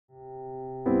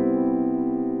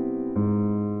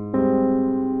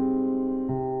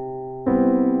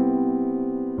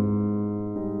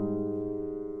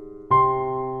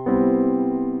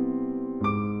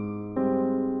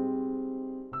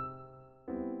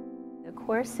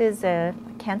course is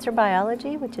Cancer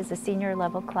Biology, which is a senior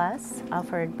level class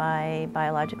offered by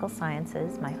Biological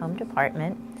Sciences, my home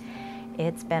department.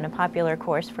 It's been a popular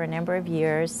course for a number of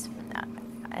years.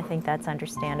 I think that's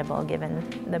understandable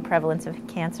given the prevalence of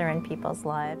cancer in people's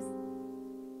lives.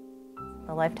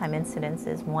 The lifetime incidence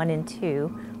is 1 in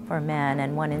 2 for men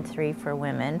and 1 in 3 for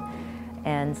women.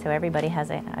 And so everybody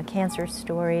has a cancer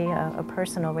story, a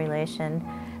personal relation.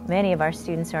 Many of our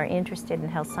students are interested in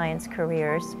health science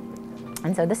careers.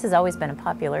 And so this has always been a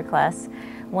popular class,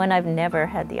 one I've never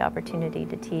had the opportunity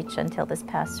to teach until this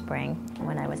past spring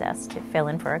when I was asked to fill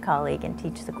in for a colleague and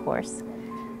teach the course.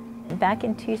 Back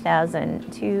in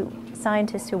 2000, 2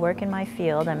 scientists who work in my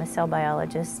field, I'm a cell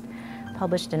biologist,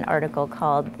 published an article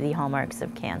called The Hallmarks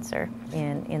of Cancer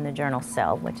in the journal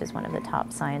Cell, which is one of the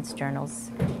top science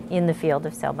journals in the field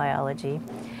of cell biology.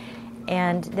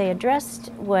 And they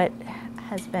addressed what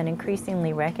has been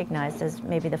increasingly recognized as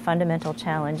maybe the fundamental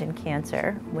challenge in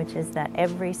cancer, which is that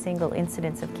every single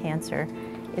incidence of cancer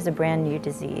is a brand new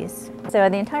disease. So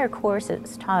the entire course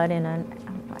is taught in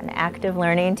an active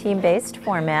learning, team-based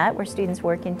format where students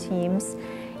work in teams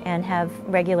and have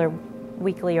regular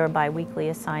weekly or bi-weekly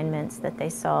assignments that they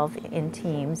solve in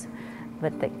teams.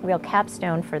 But the real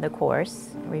capstone for the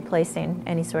course, replacing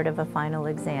any sort of a final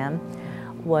exam,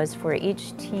 was for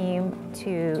each team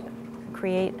to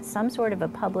create some sort of a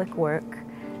public work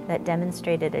that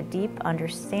demonstrated a deep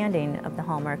understanding of the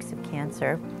hallmarks of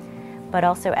cancer, but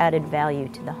also added value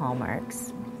to the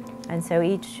hallmarks. And so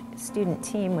each student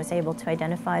team was able to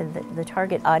identify the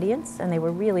target audience, and they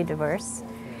were really diverse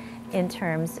in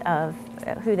terms of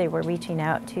who they were reaching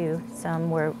out to.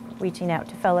 Some were reaching out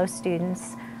to fellow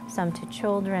students, some to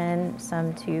children,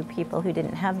 some to people who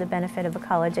didn't have the benefit of a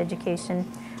college education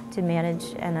to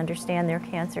manage and understand their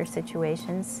cancer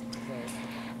situations.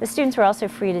 The students were also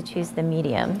free to choose the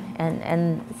medium,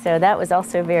 and so that was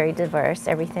also very diverse,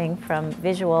 everything from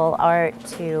visual art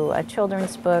to a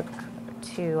children's book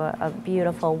to a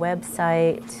beautiful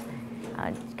website,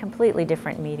 completely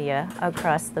different media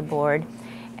across the board.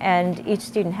 And each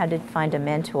student had to find a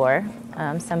mentor,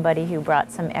 somebody who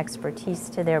brought some expertise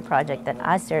to their project that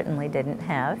I certainly didn't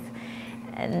have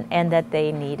and that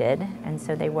they needed. And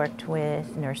so they worked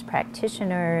with nurse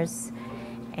practitioners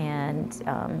and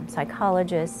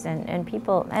psychologists and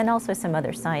people, and also some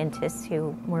other scientists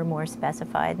who were more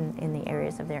specified in the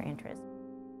areas of their interest.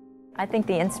 I think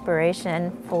the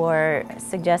inspiration for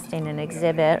suggesting an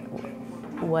exhibit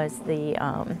was the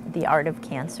art of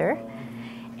cancer.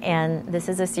 And this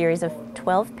is a series of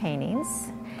 12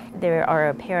 paintings. There's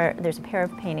a pair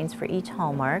of paintings for each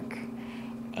hallmark.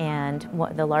 And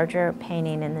the larger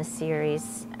painting in this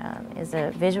series is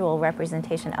a visual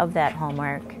representation of that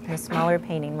hallmark. The smaller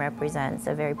painting represents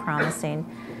a very promising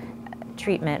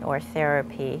treatment or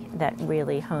therapy that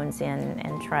really hones in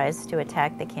and tries to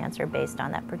attack the cancer based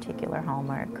on that particular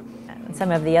hallmark.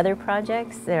 Some of the other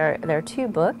projects, there are 2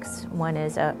 books. One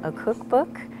is a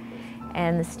cookbook,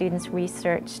 and the students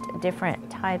researched different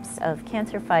types of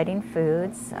cancer-fighting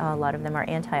foods. A lot of them are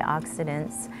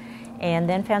antioxidants, and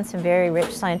then found some very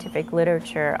rich scientific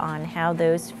literature on how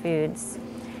those foods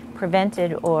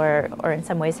prevented or in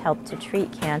some ways helped to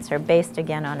treat cancer based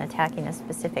again on attacking a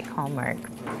specific hallmark.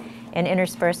 And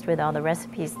interspersed with all the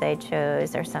recipes they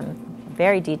chose are some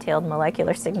very detailed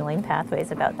molecular signaling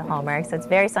pathways about the hallmarks. So it's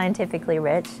very scientifically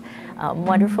rich,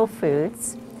 wonderful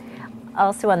foods.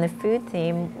 Also on the food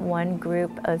theme, one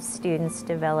group of students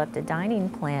developed a dining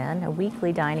plan, a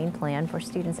weekly dining plan for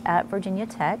students at Virginia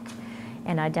Tech,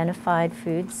 and identified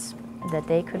foods that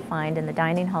they could find in the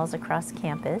dining halls across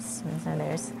campus. And so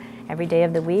there's, every day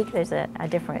of the week, there's a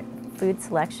different food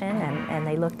selection, and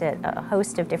they looked at a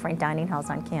host of different dining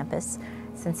halls on campus,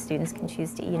 since students can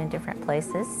choose to eat in different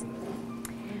places.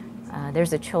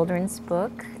 There's a children's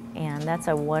book, and that's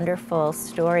a wonderful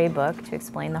storybook to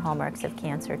explain the hallmarks of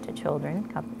cancer to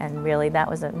children. And really that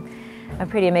was a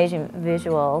pretty amazing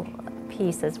visual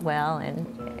piece as well, and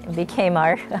it became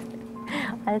our,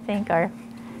 I think, our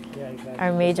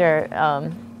major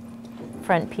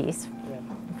front piece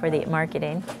for the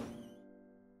marketing.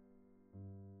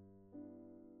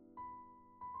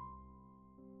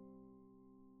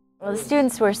 Well, the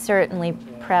students were certainly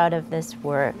proud of this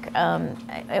work.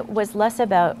 It was less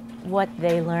about what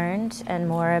they learned and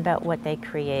more about what they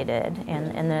created.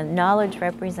 And the knowledge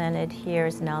represented here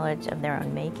is knowledge of their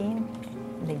own making.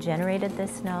 They generated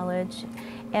this knowledge.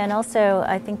 And also,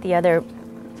 I think the other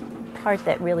part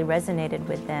that really resonated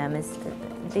with them is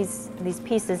these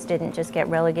pieces didn't just get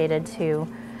relegated to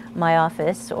my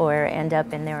office or end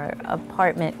up in their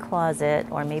apartment closet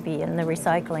or maybe in the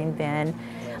recycling bin.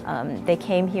 They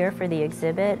came here for the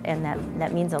exhibit, and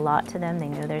that means a lot to them. They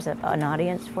know there's an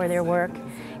audience for their work.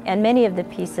 And many of the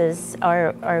pieces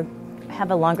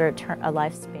have a longer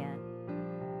lifespan.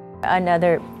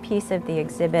 Another piece of the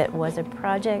exhibit was a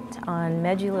project on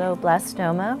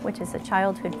medulloblastoma, which is a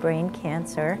childhood brain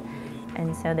cancer.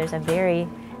 And so there's a very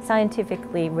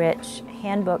scientifically rich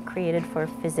handbook created for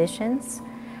physicians,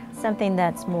 something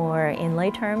that's more in lay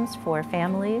terms for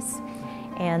families.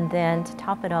 And then to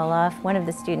top it all off, one of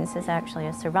the students is actually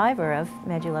a survivor of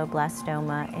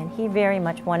medulloblastoma, and he very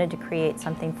much wanted to create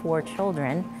something for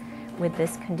children with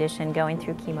this condition going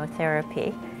through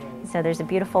chemotherapy. So there's a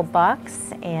beautiful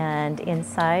box, and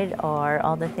inside are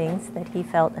all the things that he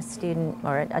felt a student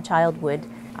or a child would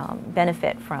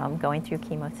benefit from going through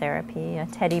chemotherapy: a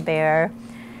teddy bear,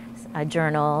 a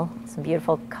journal, some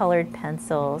beautiful colored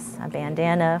pencils, a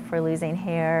bandana for losing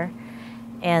hair,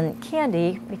 and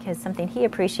candy, because something he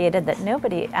appreciated that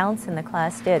nobody else in the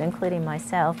class did, including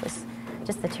myself, was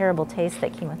just the terrible taste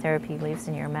that chemotherapy leaves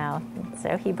in your mouth. And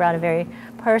so he brought a very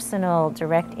personal,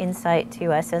 direct insight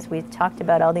to us as we talked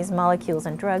about all these molecules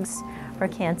and drugs for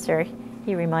cancer.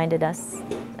 He reminded us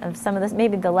of some of this,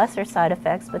 maybe the lesser side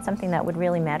effects, but something that would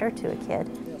really matter to a kid.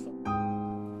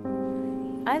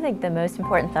 I think the most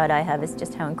important thought I have is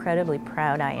just how incredibly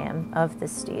proud I am of the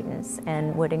students,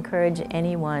 and would encourage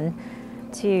anyone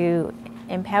to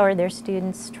empower their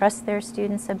students, trust their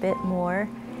students a bit more,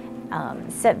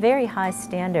 set very high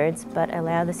standards, but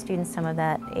allow the students some of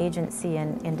that agency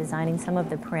in designing some of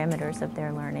the parameters of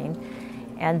their learning,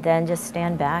 and then just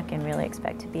stand back and really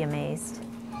expect to be amazed.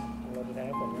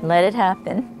 Let it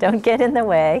happen. Don't get in the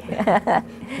way.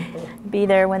 Be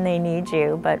there when they need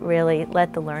you, but really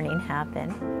let the learning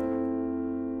happen.